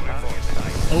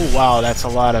 Oh wow, that's a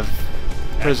lot of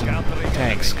prison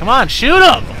tanks. Come on, shoot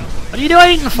them! What are you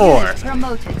waiting for? Unit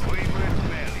promoted.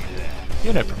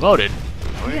 Unit promoted.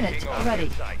 Unit ready.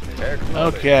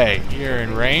 Okay, you're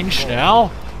in range now.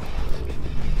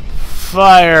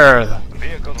 Fire!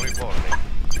 Vehicle reporting.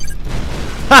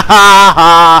 Ha ha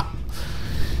ha!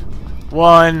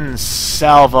 One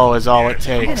salvo is all it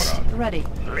takes. Unit ready.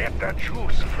 Let the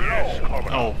juice flow.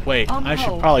 Oh, wait, On I should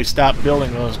hold. probably stop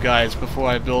building those guys before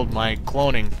I build my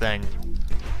cloning thing.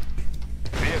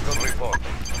 Vehicle reporting.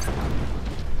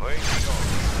 Waiting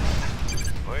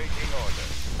order. Waiting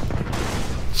order.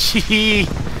 Gee.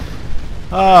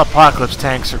 Oh, Apocalypse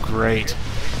tanks are great.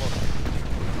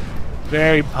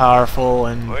 Very powerful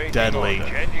and Waiting deadly.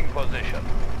 order. Changing position.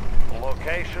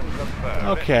 Location confirmed.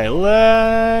 Okay, Ready,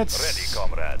 let's...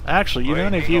 comrade. Actually, none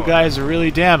of Waiting you order. guys are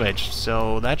really damaged,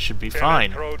 so that should be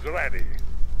fine. Electrodes ready.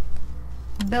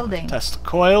 Building. Test the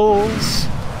coils.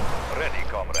 Ready,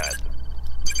 comrade.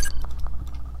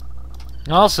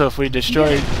 Also, if we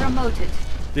destroy Unit promoted.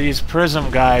 these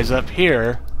prism guys up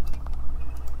here,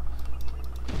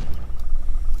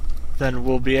 then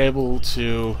we'll be able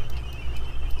to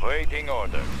Waiting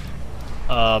order.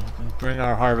 bring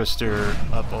our harvester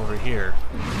up over here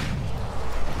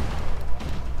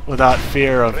without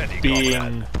fear of Ready, being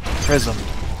comrade. prismed.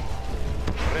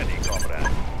 Ready,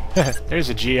 comrade. There's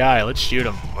a GI, let's shoot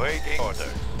him. Waiting order.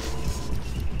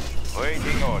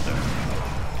 Waiting order.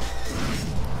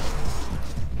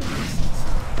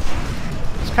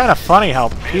 It's kind of funny how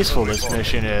peaceful this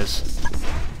mission is.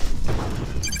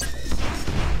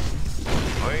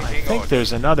 I think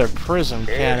there's another prism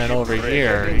cannon over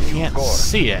here. You can't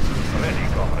see it.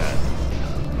 Ready, comrade.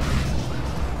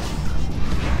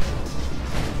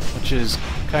 Which is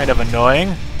kind of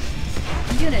annoying.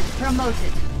 Unit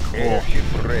promoted. Cool.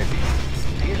 Airship ready.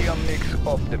 Helium mix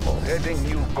optimal. Heading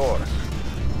new course.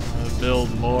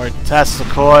 Build more Tesla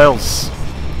coils.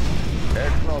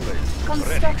 Acknowledged.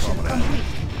 Construction complete.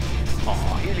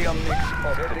 Helium mix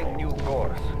heading new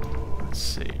course. Let's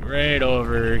see, right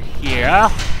over here.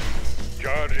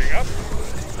 Charging up.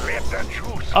 Let the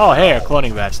juice. Oh, hey, our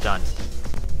cloning vat's done.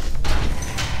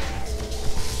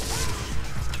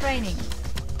 Training.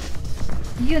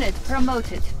 Unit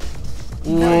promoted.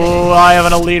 Ooh, I have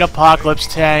an elite apocalypse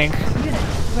tank. Unit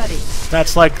ready.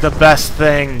 That's like the best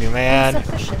thing, man.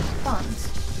 Insufficient funds.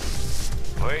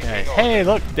 Waiting Okay. order. Hey,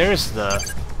 look, there's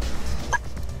the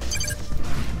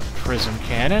prism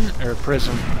cannon, or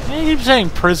prism. I keep saying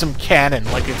prism cannon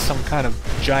like it's some kind of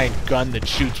giant gun that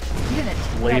shoots Unit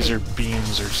laser ready.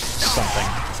 beams or something.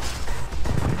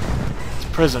 It's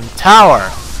prism tower.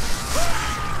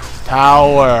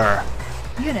 Tower.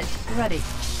 Unit ready.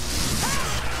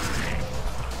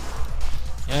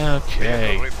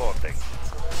 Okay. Vehicle reporting.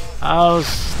 How's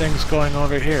things going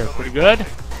over here? Pretty good?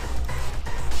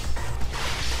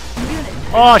 Unit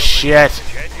Oh shit!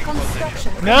 Changing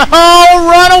construction. No!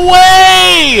 Run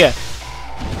away!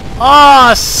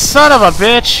 Oh, son of a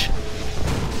bitch!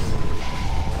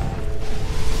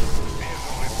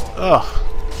 Ugh.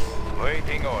 position.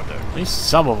 Waiting order. At least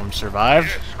some of them survived.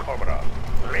 Yes, Cobra.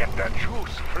 Let the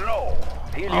juice flow.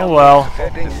 Oh well.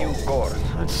 Heading new course.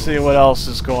 Let's see what else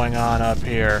is going on up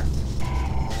here.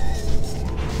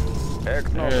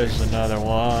 Acknowledged. There's another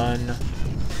one.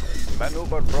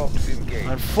 Maneuver props engaged.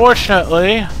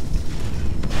 Unfortunately,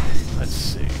 let's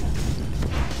see.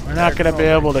 We're not gonna be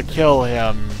able to kill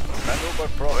him. Maneuver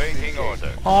props Waiting engaged.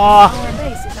 order. Aw, Our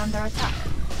base is under attack.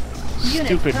 Unit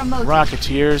stupid promoted.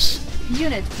 Rocketeers.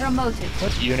 Unit promoted.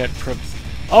 What unit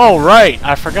Oh, right!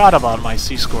 I forgot about my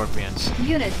Sea Scorpions.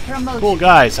 Unit promoted. Cool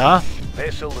guys, huh?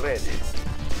 Vessel ready.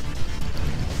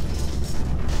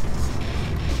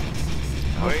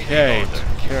 Okay,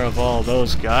 took care of all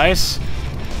those guys.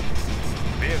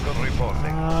 Vehicle reporting.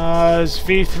 These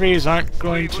V3s aren't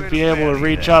going to be able to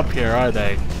reach up here, are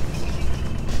they?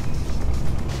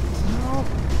 No.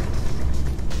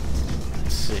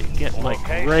 Let's see, get like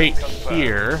right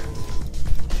here.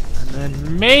 And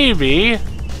then maybe...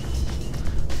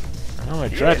 I know a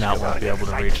Dreadnought won't be able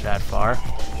to reach that far.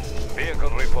 Vehicle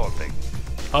reporting.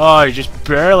 Oh, you're just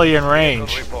barely in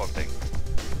range. Reporting.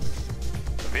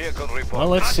 Vehicle reporting. Well,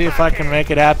 let's see if I can make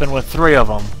it happen with 3 of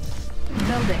them.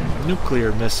 Building.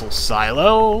 Nuclear missile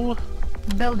silo.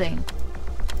 Building.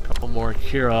 Couple more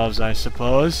Kirovs, I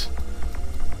suppose.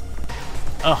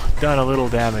 Oh, done a little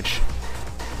damage.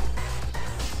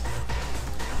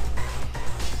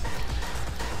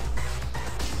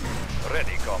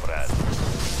 Ready, comrade.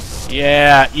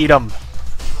 Yeah, eat them.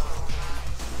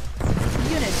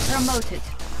 Unit promoted.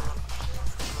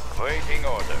 Waiting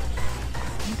orders.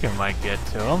 I think I might get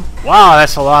to them. Wow,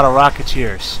 that's a lot of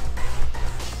Rocketeers.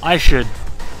 I should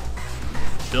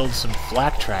build some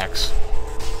flak tracks.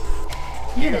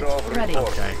 Unit ready.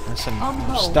 Okay, listen, On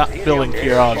hold. stop building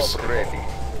Kirovs. Ready.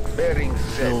 Bearing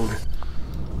set. Build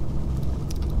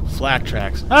flak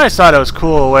tracks. I always thought it was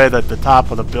cool the way that the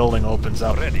top of the building opens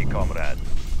up. Ready, comrade.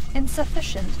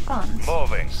 Insufficient funds.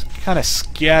 Moving. Kind of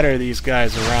scatter these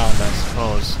guys around, I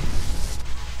suppose.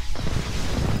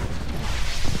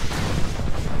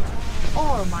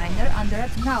 Ore miner under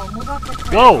it now. Move up the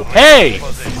track. Whoa! Hey!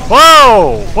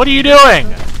 Whoa! What are you doing?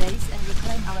 Base and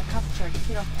reclaim our captured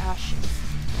Kirov ashes.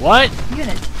 What?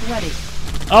 Unit ready.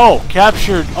 Oh,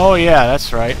 captured. Oh yeah,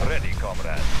 that's right. Ready,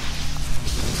 comrade.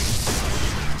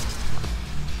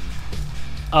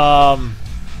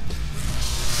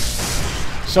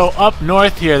 So up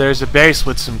north here, there's a base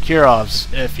with some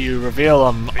Kirovs. If you reveal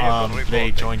them,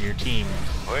 they join your team,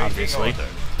 Waiting obviously.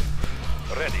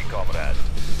 orders. Ready, comrade.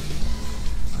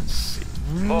 Let's see.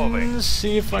 Moving. Let's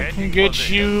see if I can Changing get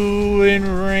position. you in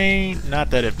range. Not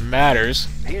that it matters,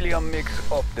 Helium mix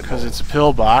optimal. because it's a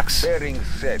pillbox. Bearing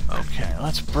set. Okay,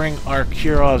 let's bring our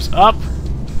Kirovs up.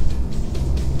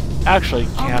 Actually,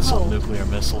 cancel hold. nuclear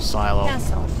missile silo.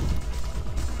 Cancel.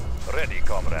 Ready,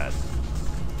 comrade.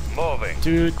 Moving.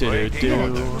 Unit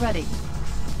Do. ready.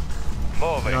 I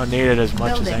Moving. don't need it as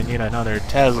much as I Building. need another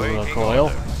Tesla Waiting coil.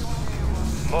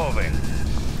 orders. Moving.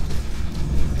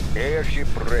 Airship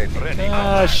ready. Ready,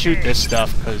 comrade. Shoot this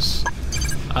stuff, because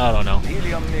I don't know.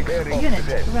 Helium mix Unit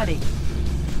set. ready.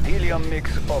 Helium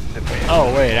mix optimal.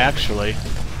 Oh wait, actually.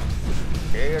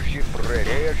 Airship ready.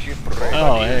 Airship ready.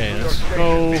 Oh hey, let's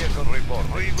go Vehicle report.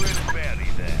 We will bury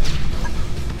them.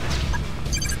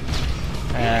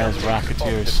 as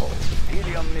Rocketeers. Optimal.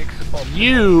 Helium mix optimal.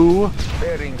 You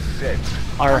Bearing set.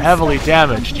 are heavily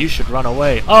damaged. You should run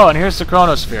away. Oh, and here's the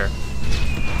Chronosphere.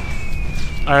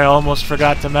 I almost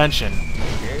forgot to mention.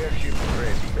 Airship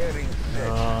ready. Bearing set.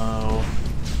 Oh,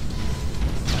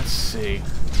 let's see.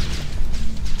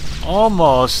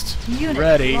 Almost Unit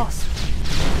ready. lost.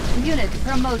 Unit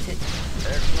promoted.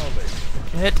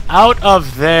 Acknowledged. Get out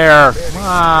of there! Come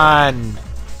on!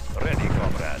 Ready,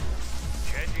 comrade.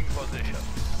 Changing position.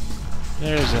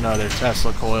 There's another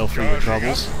Tesla coil for your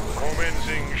troubles.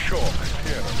 Commencing shock.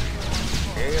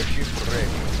 Airship ready.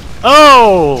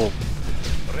 Oh!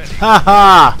 Ready.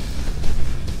 Haha!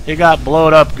 He got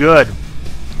blowed up good.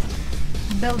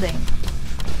 Building.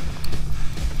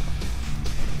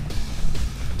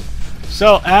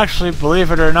 So, actually,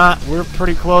 believe it or not, we're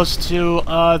pretty close to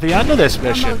the end of this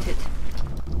mission. Promoted.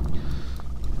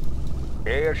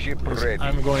 Airship ready.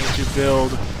 I'm going to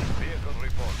build Vehicle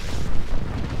reporting.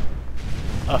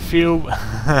 a few...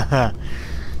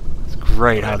 It's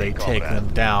great how they take them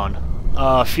down.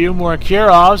 A few more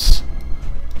Kirovs,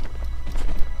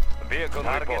 Vehicle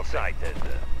target sighted.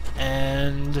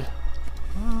 and...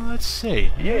 let's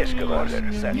see. Yes,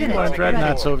 Commander. Set. Unit Our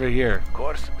Dreadnought's ready. over here.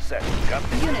 Course set.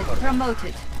 Captain. Unit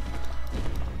promoted.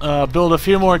 Build a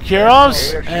few more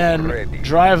Kirovs, Airship and ready.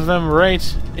 drive them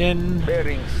right in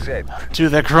Bearing set. to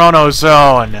the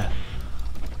Chronozone.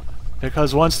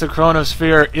 Because once the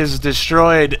Chronosphere is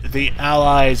destroyed, the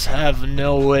Allies have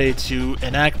no way to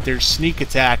enact their sneak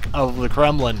attack of the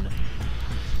Kremlin.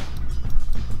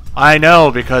 I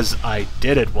know, because I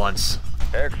did it once.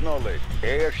 Acknowledged.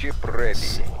 Airship ready.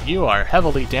 You are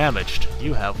heavily damaged.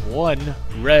 You have one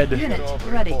red Unit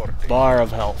ready. bar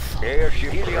of health.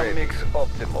 Airship helium mix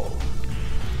optimal.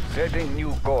 Setting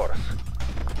new course.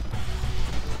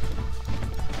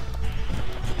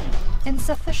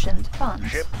 Insufficient funds.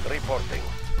 Ship reporting.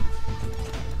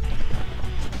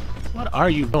 What are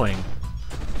you doing?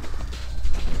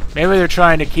 Maybe they're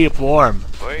trying to keep warm.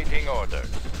 Waiting orders.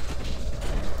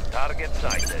 Target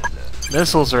sighted.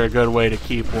 Missiles are a good way to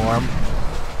keep warm.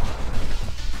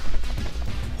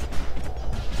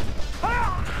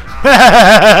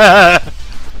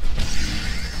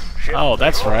 Oh,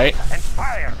 that's right. And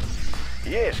fire.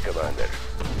 Yes, Commander.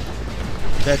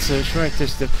 That's right.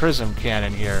 There's the prism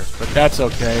cannon here, but that's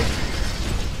okay.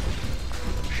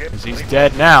 Ship Because he's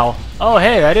dead now. Oh,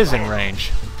 hey, that is in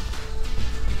range.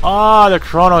 Ah, the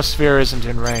Chronosphere isn't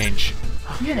in range.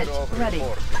 Unit ready.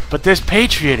 but this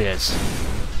Patriot is.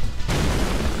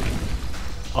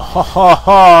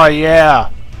 Oh,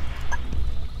 yeah.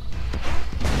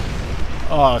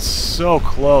 Oh, so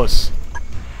close.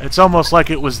 It's almost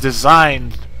like it was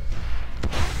designed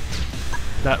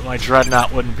that my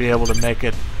dreadnought wouldn't be able to make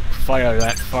it fire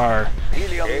that far.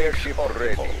 Airship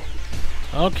ready.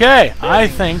 Okay, I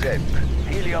think...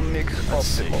 Helium mix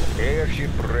optimal.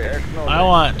 Airship ready. I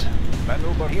want...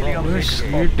 Helium mix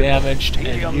You're damaged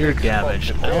and you're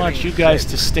damaged. I want you guys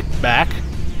to stick back.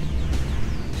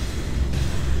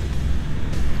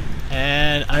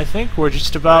 And I think we're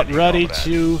just about ready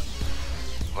to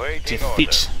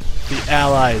defeat the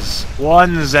Allies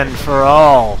once and for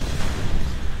all.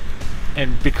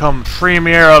 And become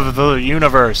premier of the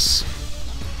universe.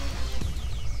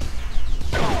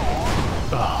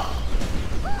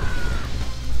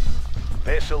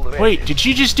 Wait, did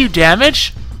you just do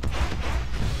damage?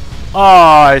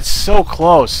 Oh, it's so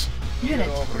close. Unit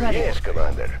ready. Yes,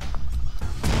 Commander.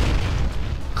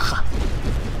 Huh.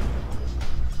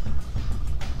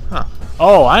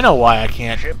 Oh, I know why I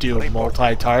can't do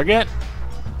multi-target.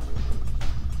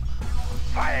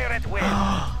 Fire at will.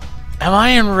 Am I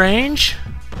in range?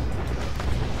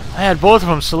 I had both of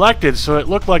them selected, so it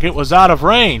looked like it was out of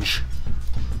range.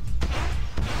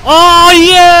 Oh,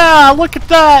 yeah! Look at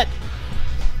that!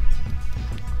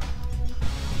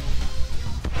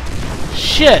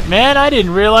 Shit, man, I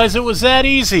didn't realize it was that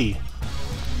easy.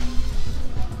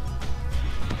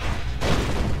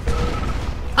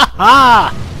 Ha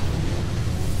ha!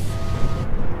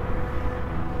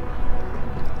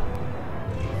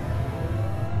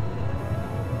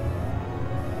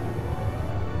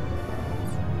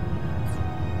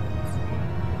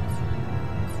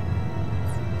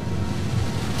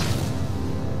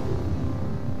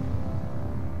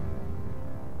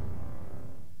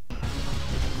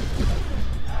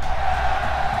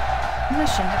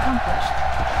 Mission accomplished.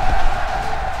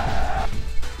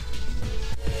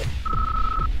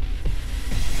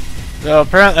 So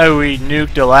apparently we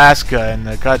nuked Alaska in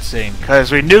the cutscene,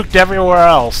 because we nuked everywhere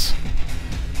else.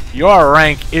 Your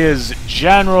rank is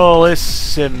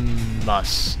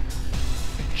Generalissimus.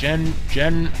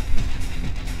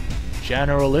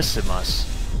 Generalissimus.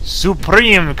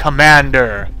 Supreme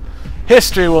Commander.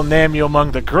 History will name you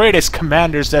among the greatest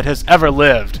commanders that has ever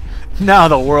lived. Now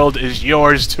the world is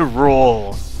yours to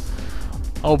rule.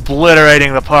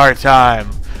 Obliterating the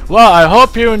part-time. Well, I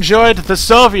hope you enjoyed the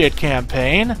Soviet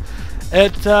campaign.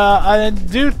 I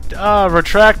do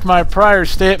retract my prior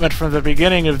statement from the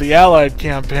beginning of the Allied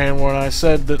campaign when I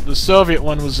said that the Soviet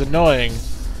one was annoying.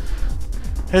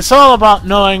 It's all about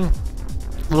knowing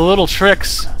the little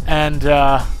tricks and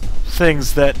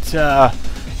things that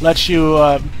let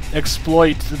you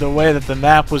exploit the way that the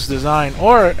map was designed,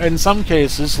 or in some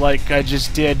cases, like I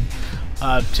just did,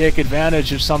 take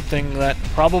advantage of something that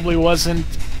probably wasn't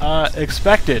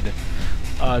expected.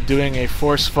 Doing a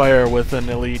force fire with an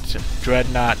elite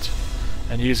dreadnought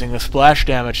and using the splash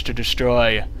damage to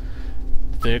destroy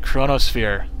the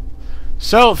chronosphere.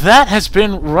 So that has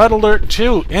been Red Alert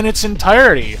 2 in its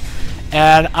entirety,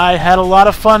 and I had a lot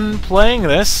of fun playing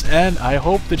this, and I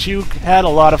hope that you had a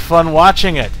lot of fun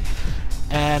watching it.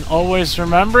 And always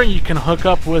remember, you can hook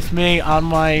up with me on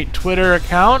my Twitter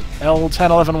account,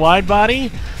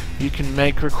 L1011Widebody. You can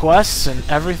make requests and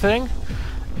everything,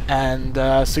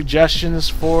 and suggestions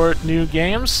for new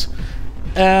games.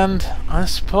 And I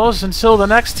suppose until the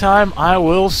next time, I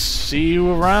will see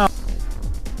you around.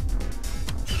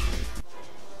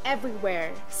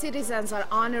 Everywhere, citizens are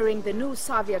honoring the new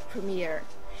Soviet premier.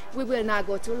 We will now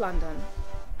go to London.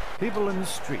 People in the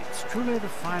streets, truly the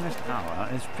finest hour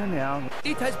is premiere.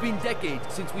 It has been decades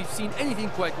since we've seen anything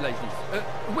quite like this.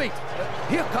 Wait,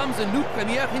 here comes the new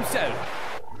premier himself.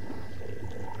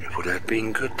 It would have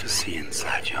been good to see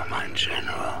inside your mind,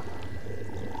 General.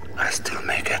 I still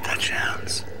may get that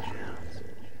chance.